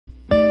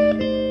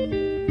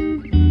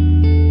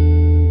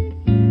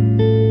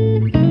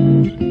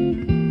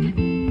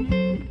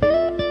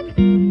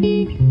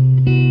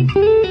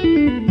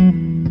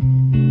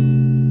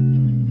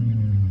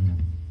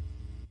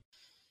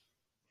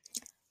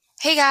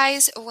Hey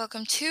guys,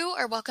 welcome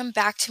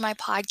back to my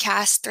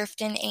podcast,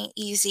 Thriftin' Ain't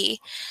Easy.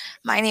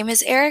 My name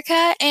is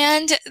Erica,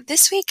 and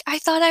this week I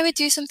thought I would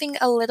do something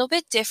a little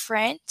bit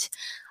different.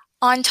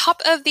 On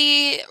top of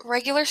the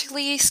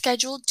regularly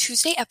scheduled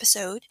Tuesday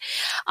episode,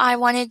 I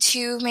wanted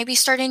to maybe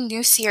start a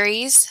new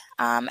series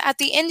at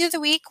the end of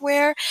the week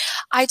where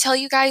I tell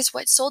you guys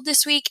what sold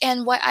this week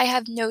and what I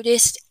have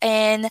noticed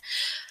in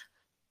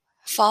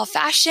fall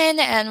fashion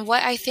and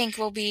what I think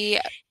will be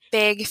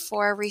big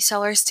for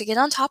resellers to get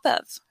on top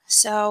of.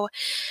 So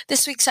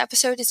this week's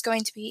episode is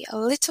going to be a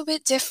little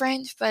bit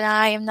different, but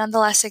I am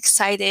nonetheless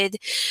excited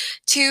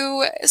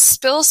to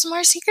spill some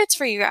more secrets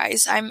for you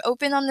guys. I'm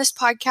open on this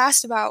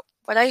podcast about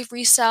what I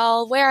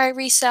resell, where I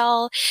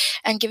resell,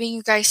 and giving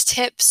you guys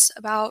tips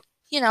about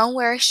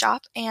where I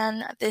shop,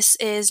 and this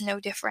is no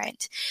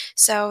different.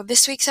 So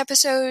this week's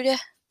episode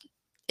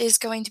is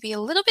going to be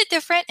a little bit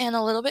different and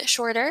a little bit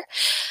shorter.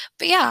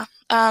 But yeah,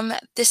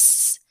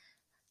 this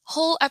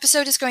whole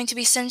episode is going to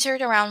be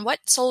centered around what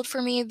sold for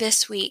me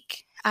this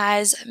week.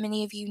 As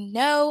many of you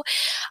know,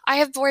 I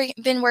have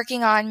been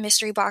working on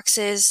mystery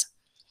boxes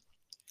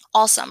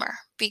all summer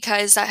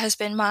because that has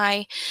been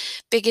my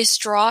biggest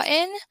draw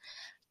in.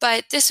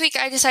 But this week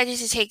I decided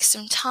to take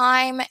some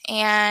time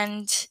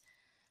and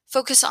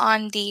focus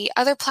on the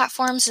other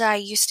platforms that I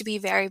used to be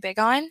very big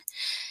on.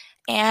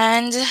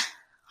 And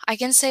I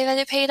can say that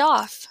it paid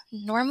off.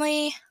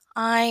 Normally,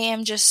 I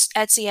am just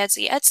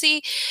Etsy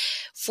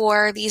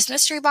for these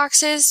mystery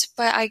boxes,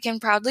 but I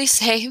can proudly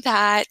say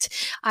that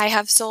I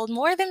have sold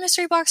more than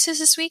mystery boxes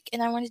this week,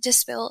 and I wanted to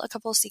spill a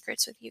couple of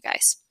secrets with you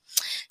guys.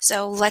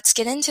 So let's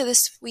get into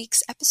this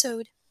week's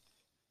episode.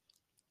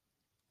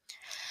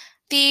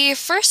 The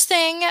first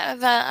thing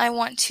that I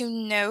want to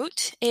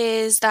note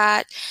is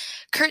that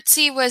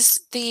Curtsy was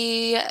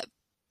the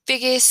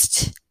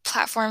biggest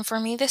platform for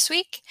me this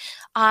week.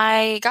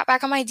 I got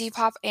back on my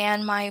Depop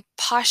and my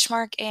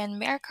Poshmark and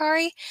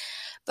Mercari,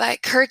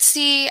 but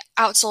Curtsy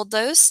outsold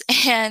those,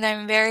 and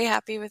I'm very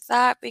happy with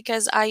that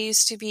because I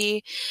used to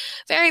be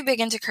very big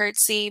into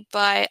Curtsy,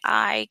 but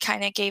I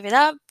kind of gave it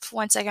up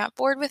once I got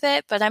bored with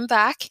it, but I'm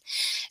back,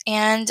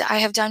 and I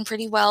have done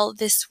pretty well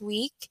this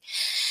week.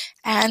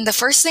 And the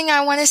first thing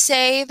I want to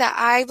say that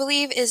I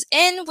believe is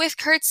in with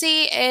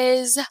Curtsy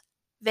is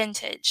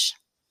vintage.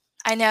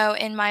 I know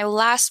in my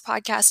last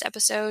podcast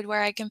episode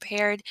where I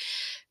compared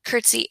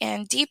Curtsy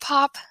and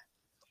Depop,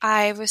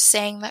 I was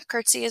saying that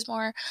Curtsy is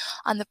more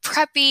on the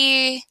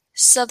preppy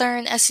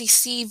Southern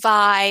SEC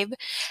vibe.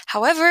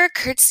 However,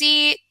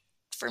 Curtsy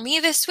for me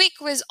this week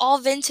was all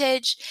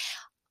vintage,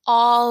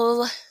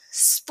 all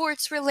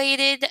sports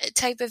related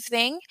type of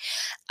thing.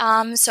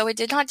 So it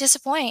did not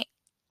disappoint.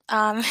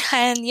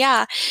 And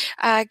yeah,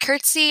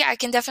 Curtsy, I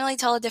can definitely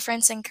tell a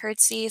difference in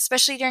Curtsy,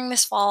 especially during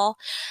this fall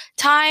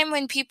time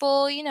when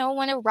people,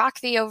 want to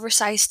rock the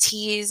oversized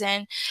tees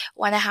and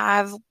want to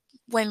have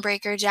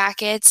windbreaker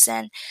jackets.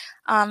 And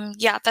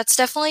yeah, that's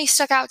definitely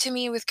stuck out to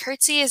me with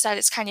Curtsy is that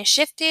it's kind of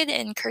shifted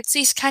and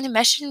Curtsy's kind of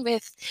meshing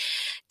with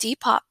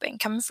Depop and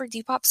coming for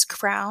Depop's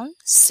crown.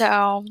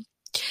 So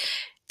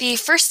the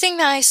first thing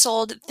that I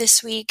sold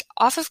this week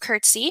off of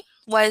Curtsy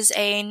was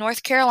a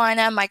North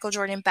Carolina Michael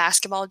Jordan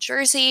basketball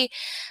jersey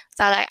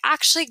that I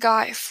actually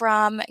got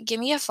from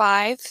Gimme a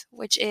Five,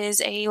 which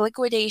is a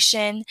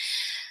liquidation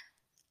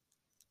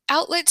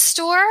outlet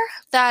store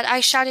that I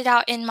shouted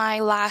out in my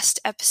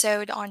last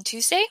episode on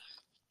Tuesday.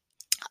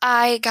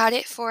 I got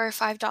it for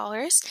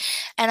 $5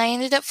 and I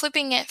ended up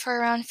flipping it for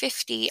around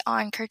 $50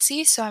 on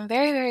Curtsy, so I'm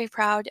very, very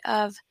proud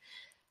of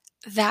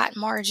that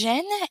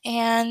margin.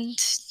 And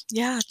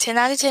yeah, 10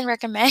 out of 10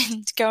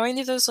 recommend going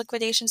to those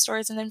liquidation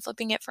stores and then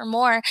flipping it for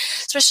more,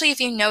 especially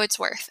if you know it's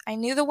worth. I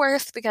knew the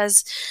worth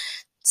because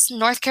it's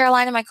North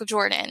Carolina Michael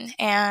Jordan,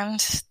 and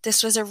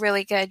this was a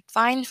really good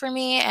find for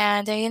me,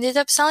 and I ended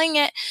up selling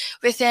it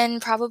within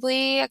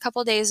probably a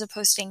couple days of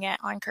posting it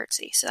on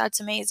Curtsy, so that's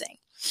amazing.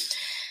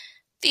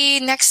 The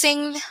next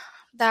thing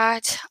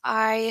that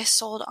I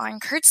sold on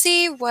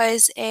Curtsy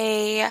was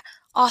a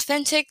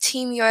authentic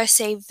Team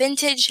USA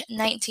vintage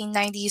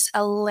 1990s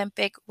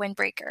Olympic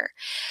windbreaker.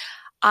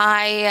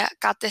 I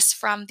got this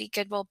from the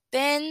Goodwill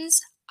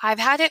bins. I've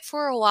had it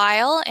for a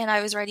while and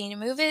I was ready to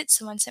move it.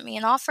 Someone sent me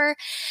an offer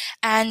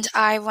and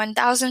I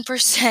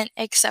 1000%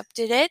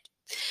 accepted it.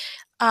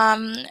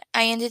 I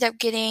ended up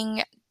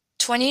getting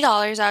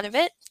 $20 out of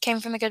it. Came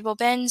from the Goodwill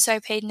bin, so I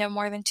paid no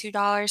more than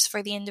 $2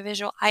 for the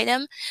individual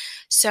item.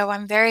 So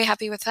I'm very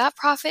happy with that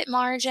profit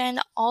margin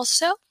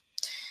also.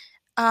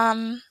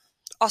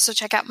 Also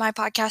check out my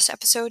podcast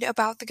episode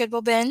about the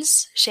Goodwill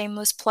bins.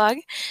 Shameless plug.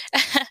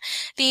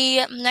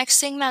 The next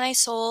thing that I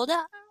sold,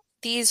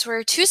 these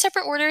were two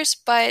separate orders,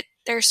 but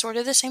they're sort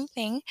of the same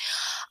thing.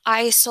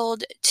 I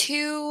sold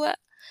two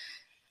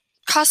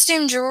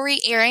costume jewelry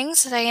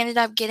earrings that I ended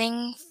up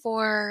getting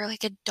for like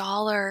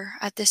 $1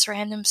 at this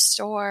random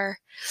store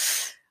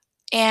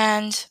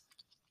and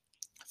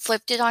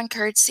flipped it on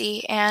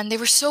Curtsy, and they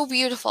were so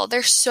beautiful.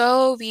 They're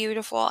so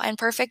beautiful and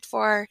perfect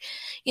for,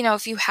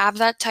 if you have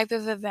that type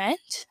of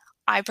event.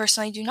 I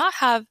personally do not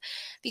have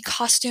the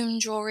costume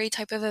jewelry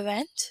type of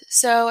event,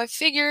 so I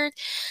figured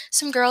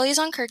some girlies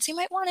on Curtsy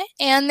might want it,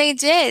 and they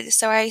did.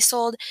 So I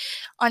sold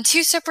on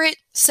two separate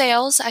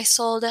sales. I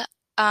sold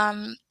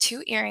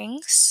two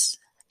earrings,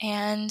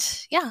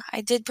 and yeah,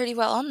 I did pretty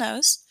well on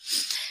those.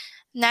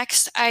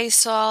 Next, I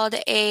sold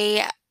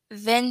a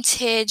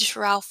vintage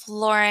Ralph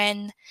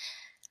Lauren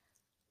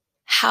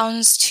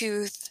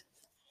houndstooth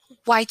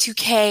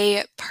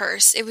Y2K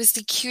purse. It was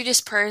the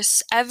cutest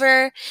purse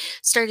ever.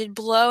 Started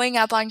blowing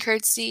up on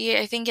Curtsy,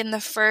 I think in the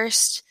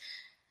first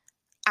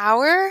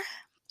hour.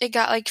 It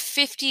got like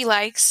 50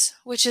 likes,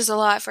 which is a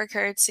lot for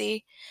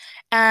Curtsy.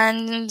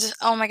 And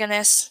oh my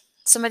goodness,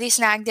 somebody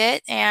snagged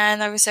it,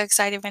 and I was so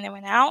excited when it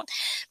went out.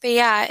 But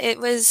yeah,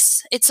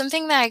 it's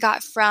something that I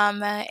got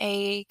from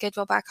a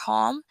Goodwill back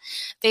home.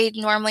 They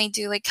normally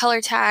do like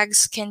color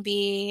tags, can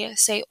be,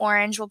 say,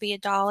 orange will be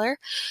 $1,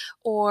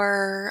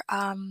 or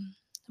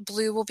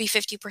blue will be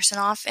 50%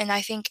 off. And I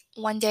think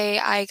one day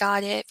I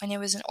got it when it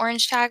was an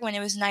orange tag, when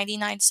it was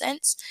 99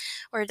 cents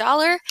or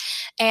 $1.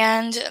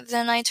 And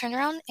then I turned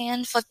around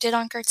and flipped it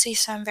on Curtsy.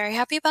 So I'm very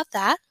happy about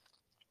that.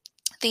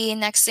 The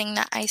next thing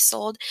that I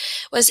sold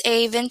was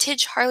a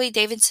vintage Harley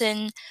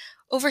Davidson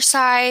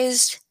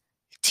oversized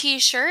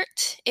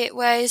t-shirt. It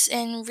was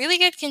in really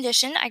good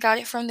condition. I got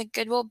it from the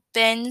Goodwill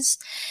bins,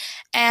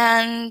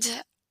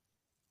 and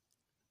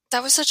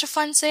that was such a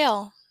fun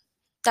sale.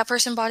 That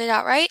person bought it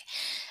outright,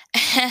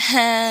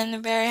 and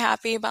I'm very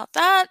happy about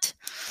that.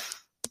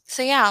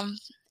 So yeah,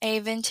 a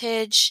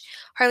vintage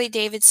Harley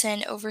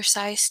Davidson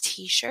oversized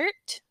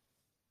t-shirt.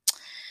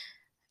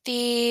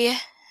 The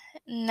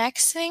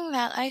next thing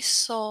that I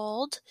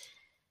sold,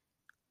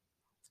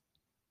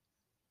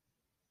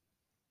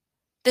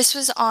 this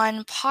was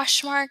on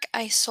Poshmark.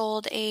 I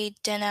sold a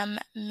denim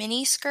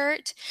mini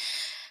skirt.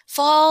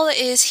 Fall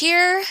is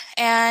here,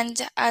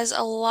 and as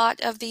a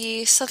lot of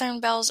the Southern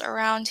belles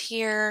around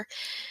here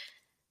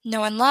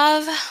know and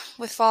love,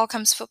 with fall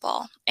comes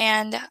football.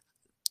 And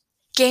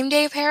game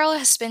day apparel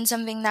has been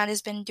something that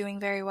has been doing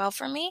very well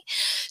for me.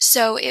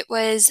 So it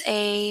was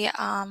a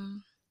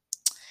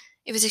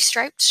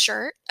striped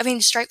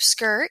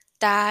skirt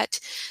that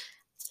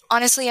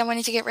honestly I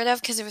wanted to get rid of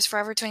because it was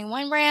Forever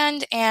 21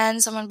 brand,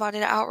 and someone bought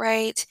it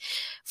outright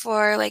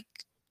for like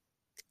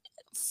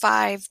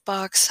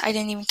 $5. I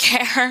didn't even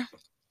care.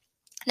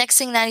 Next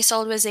thing that I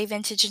sold was a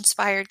vintage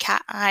inspired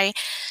cat eye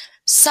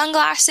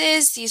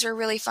sunglasses. These were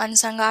really fun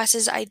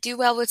sunglasses. I do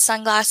well with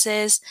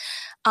sunglasses,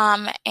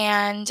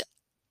 and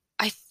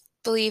I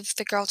believe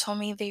the girl told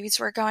me these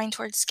were going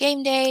towards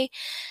game day.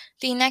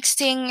 The next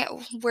thing,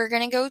 we're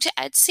going to go to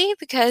Etsy,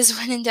 because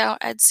when in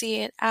doubt, Etsy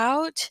it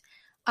out.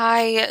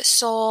 I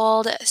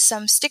sold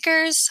some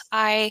stickers.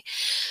 I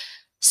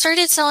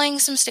started selling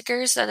some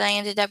stickers that I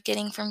ended up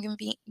getting from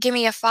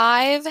Gimme a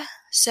 5.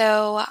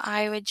 So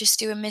I would just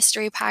do a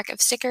mystery pack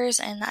of stickers,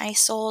 and I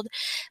sold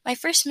my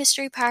first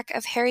mystery pack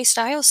of Harry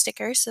Styles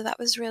stickers, so that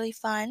was really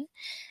fun.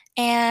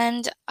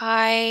 And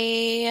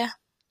I,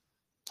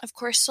 of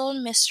course,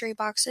 sold mystery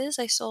boxes.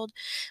 I sold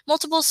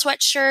multiple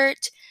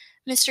sweatshirt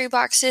mystery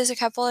boxes, a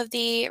couple of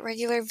the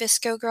regular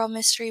VSCO Girl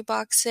mystery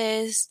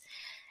boxes,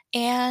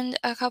 and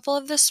a couple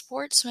of the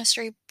sports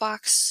mystery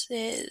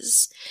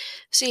boxes.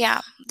 So yeah,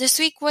 this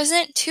week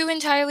wasn't too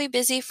entirely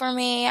busy for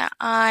me.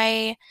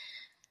 I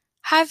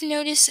have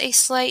noticed a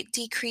slight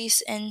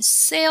decrease in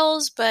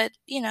sales, but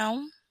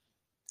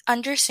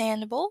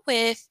understandable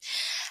with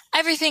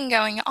everything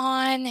going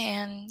on,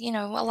 and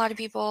a lot of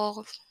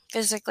people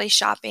physically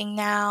shopping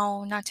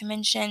now, not to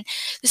mention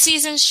the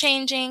season's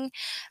changing.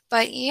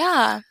 But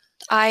yeah,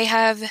 I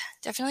have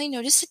definitely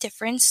noticed a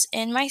difference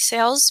in my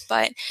sales,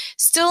 but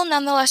still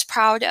nonetheless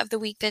proud of the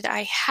week that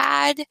I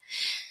had.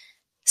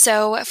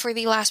 So for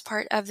the last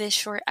part of this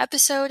short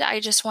episode, I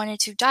just wanted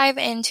to dive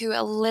into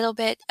a little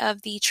bit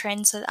of the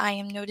trends that I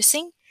am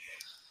noticing.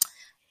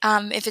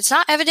 If it's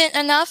not evident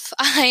enough,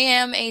 I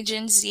am a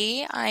Gen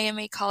Z. I am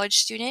a college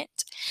student.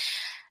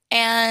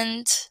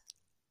 And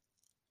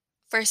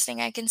first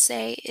thing I can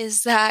say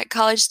is that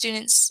college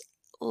students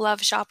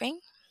love shopping.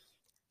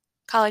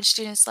 College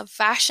students love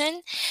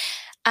fashion.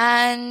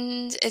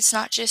 And it's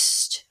not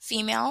just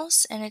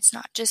females, and it's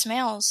not just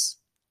males.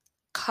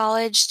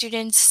 College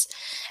students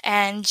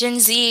and Gen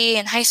Z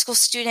and high school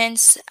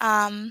students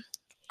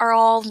are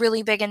all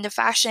really big into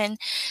fashion,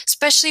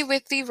 especially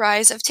with the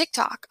rise of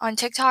TikTok. On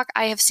TikTok,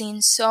 I have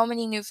seen so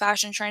many new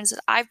fashion trends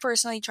that I've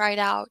personally tried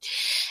out,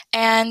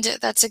 and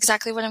that's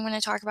exactly what I'm going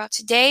to talk about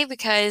today,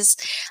 because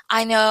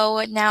I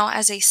know now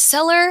as a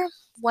seller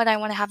what I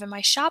want to have in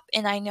my shop,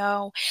 and I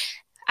know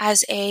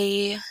as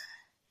a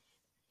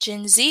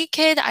Gen Z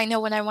kid, I know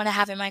what I want to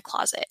have in my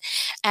closet.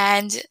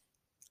 And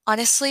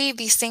honestly,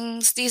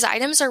 these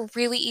items are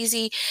really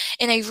easy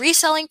in a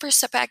reselling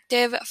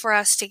perspective for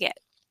us to get.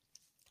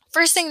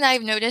 First thing that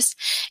I've noticed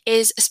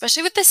is,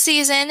 especially with the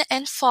season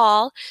and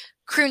fall,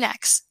 crew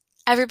necks.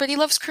 Everybody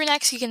loves crew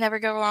necks. You can never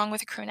go wrong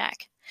with a crew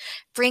neck.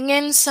 Bring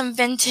in some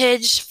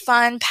vintage,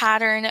 fun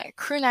pattern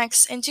crew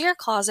necks into your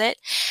closet,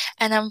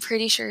 and I'm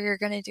pretty sure you're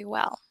going to do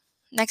well.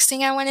 Next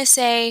thing I want to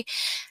say,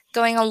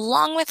 Going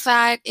along with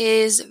that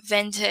is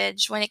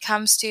vintage. When it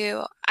comes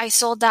to, I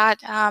sold that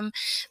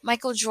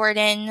Michael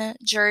Jordan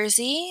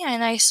jersey,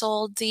 and I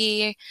sold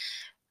the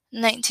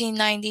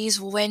 1990s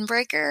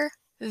windbreaker.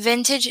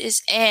 Vintage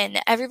is in.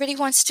 Everybody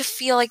wants to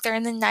feel like they're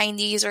in the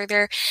 90s or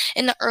they're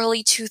in the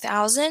early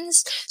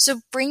 2000s.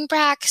 So bring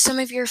back some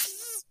of your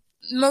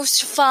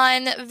most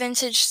fun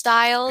vintage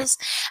styles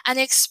and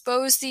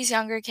expose these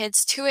younger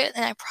kids to it,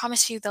 and I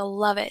promise you they'll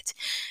love it.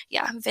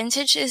 Yeah,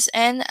 vintage is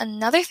in.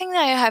 Another thing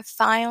that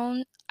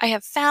I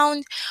have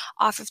found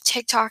off of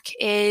TikTok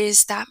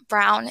is that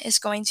brown is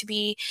going to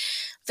be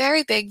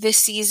very big this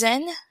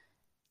season,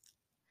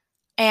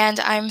 and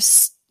I'm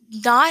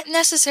not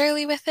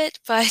necessarily with it,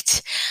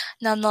 but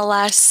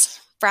nonetheless,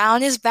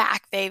 brown is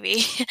back,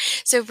 baby.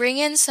 So bring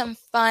in some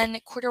fun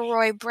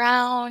corduroy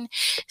brown,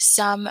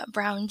 some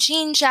brown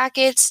jean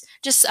jackets,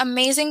 just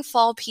amazing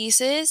fall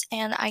pieces,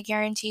 and I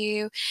guarantee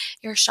you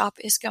your shop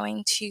is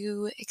going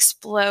to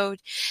explode.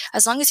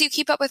 As long as you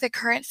keep up with the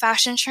current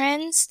fashion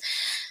trends,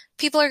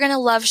 people are going to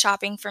love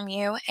shopping from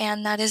you,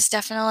 and that is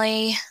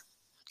definitely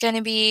going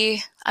to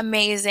be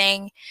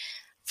amazing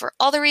for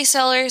all the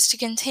resellers to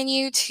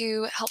continue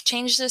to help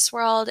change this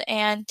world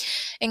and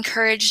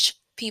encourage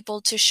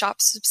people to shop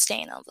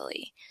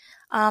sustainably.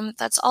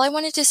 That's all I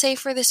wanted to say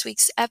for this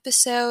week's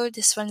episode.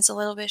 This one's a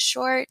little bit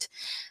short,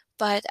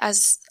 but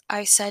as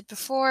I said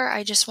before,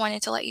 I just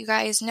wanted to let you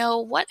guys know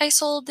what I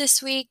sold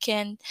this week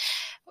and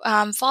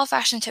fall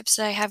fashion tips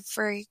that I have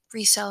for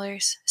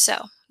resellers.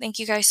 So thank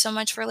you guys so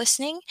much for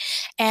listening,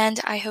 and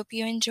I hope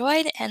you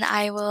enjoyed, and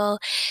I will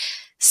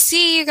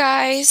see you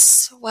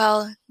guys.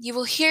 Well, you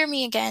will hear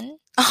me again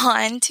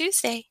on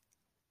Tuesday.